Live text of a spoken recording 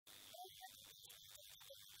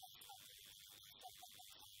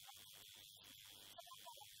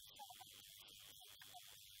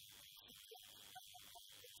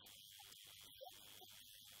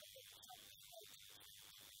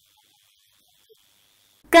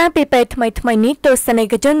ការពីពេលថ្មីនេះទស្សនិ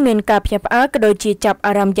កជនមានការភ្ញាក់ផ្អើលក៏ដូចជាចាប់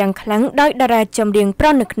អារម្មណ៍យ៉ាងខ្លាំងដោយតារាចម្រៀងប្រុ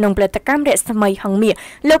សនៅក្នុងផលិតកម្មរស្មីហង្មា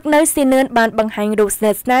លោកនៅស៊ីនឿនបានបង្ហាញរូបស្និ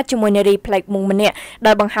ទ្ធស្នាលជាមួយនារីប្លែកមុខម្នាក់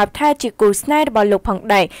ដោយបង្ហាញថាជាគូស្នេហ៍របស់លោកផង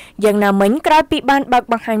ដែរយ៉ាងណាមិញក្រោយពីបានបើក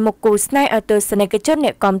បង្ហាញមុខគូស្នេហ៍ឲ្យទស្សនិកជនអ្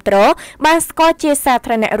នកគាំទ្របានស្គាល់ជាសា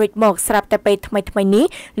ធារណៈរួចមកស្រាប់តែពេលថ្មីនេះ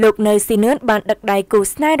លោកនៅស៊ីនឿនបានដឹកដៃគូ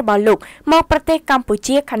ស្នេហ៍របស់លោកមកប្រទេសកម្ពុ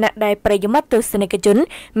ជាខណៈដែលប្រិយមិត្តទស្សនិកជន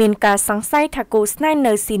មានការសង្ស័យថាគូស្នេហ៍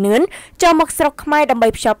នៅស៊ីនឿនចូលមកស្រុកខ្មែរដើម្បី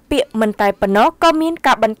ភ្ជាប់ពាក្យមិនតែប៉ុណ្ណោះក៏មាន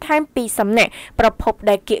ការបន្ថែមពីសំណាក់ប្រភព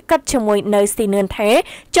ដែលគៀកកិតជាមួយនៅស៊ីនឿនថា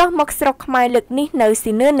ចុះមកស្រុកខ្មែរលើកនេះនៅ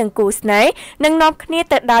ស៊ីនឿននឹងគូស្នេហ៍នឹងនាំគ្នា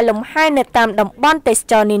ទៅដើរលំហែនៅតាមតំបន់ទេស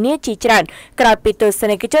ចរនានាជាច្រើនក្រោយពីទស្ស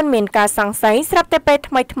និកជនមានការសង្ស័យស្រាប់តែពេល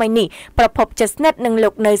ថ្មីនេះប្រភពជិតស្និទ្ធនឹងលោ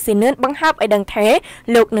កនៅស៊ីនឿនបង្ហាប់ឲ្យដឹងថា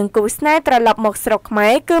លោកនឹងគូស្នេហ៍ត្រឡប់មកស្រុកខ្មែ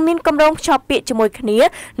រគឺមានគម្រោងភ្ជាប់ពាក្យជាមួយគ្នា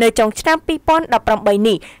នៅចុងឆ្នាំ2018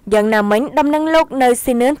នេះយ៉ាងណាមិញដំណឹងលោកនៅ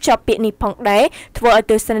ស៊ីនឿនភ្ជាប់ពាក្យនេះផងដែរធ្វើឲ្យ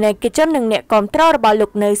ទស្សនិកជននិងអ្នកគាំទ្ររបស់លោ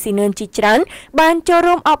កនៅស៊ីនឿនជាច្រើនបានចូល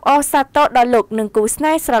រួមអបអរសាទរដល់លោកនិងគូស្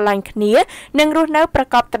នេហ៍ស្រឡាញ់គ្នានិងរស់នៅប្រ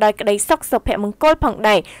កបទៅដោយក្តីសុខសុភមង្គលផង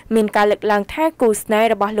ដែរមានការលើកឡើងថាគូស្នេហ៍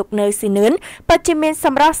របស់លោកនៅស៊ីនឿនពិតជាមានស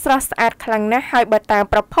ម្រស់ស្រស់ស្អាតខ្លាំងណាស់ហើយបើតាម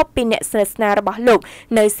ប្រភពពីអ្នកស្និទ្ធស្នាលរបស់លោក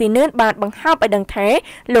នៅស៊ីនឿនបានបង្ហាប់ឲ្យដឹងថា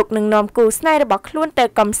លោកនឹងនាំគូស្នេហ៍របស់ខ្លួនទៅ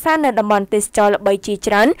កម្សាន្តនៅតំបន់ទេសចរល្បីជា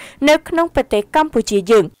ច្រើននៅក្នុងប្រទេសកម្ពុជា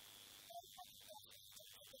យើង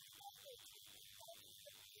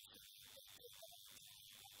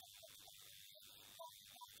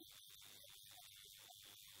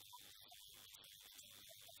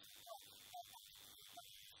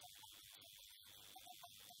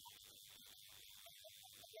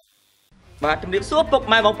បាទជំរាបសួរពុក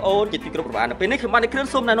ម៉ែបងប្អូនជាទីគោរពរបស់អានពេលនេះខ្ញុំបានគ្រឿន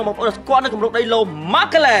សូមណែនាំបងប្អូនស្គាល់នៅគម្រោងដីឡូម៉ា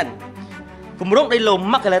កាឡែនគម្រោងដីឡូ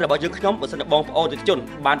ម៉ាកាឡែនរបស់យើងខ្ញុំបើសិនជាបងប្អូនទស្សនិកជន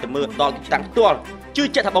បានទៅមើលដល់ទីតាំងផ្ទាល់ជឿ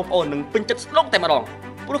ជាក់ថាបងប្អូននឹងពេញចិត្តស្ដុកតែម្ដង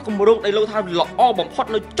ព្រោះគម្រោងដីឡូថាល្អបំផុត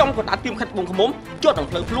នៅចំកណ្ដាលទីមខិតត្បូងឃ្មុំជាប់នឹង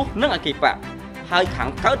ផ្លូវភ្លុះនិងអគារប៉ាហើយខាង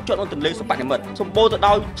កើតជាប់នឹងទន្លេសុបនិមិត្តសម្បូរទៅ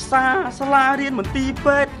ដោយផ្សារសាលារៀនមន្ទីរ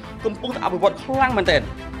ពេទ្យកំពុងតែអភិវឌ្ឍខ្លាំងមែនទែន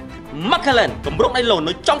ម៉ាកាឡែនគម្រោងដីឡូ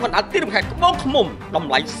នៅចំកណ្ដាលទីមខិតត្បូងឃ្មុំត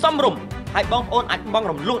ម្លៃសមរម្យហើយបងប្អូនអាចបង់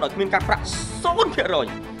រំលោះដោយគ្មានការប្រាក់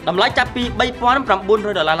 0% តម្លៃចាប់ពី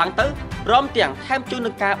$3,900ឡើងទៅព្រមទាំងថែមជូន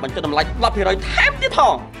នឹងការបញ្ចុះតម្លៃ 10% ថែមទៀតផ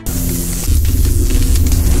ង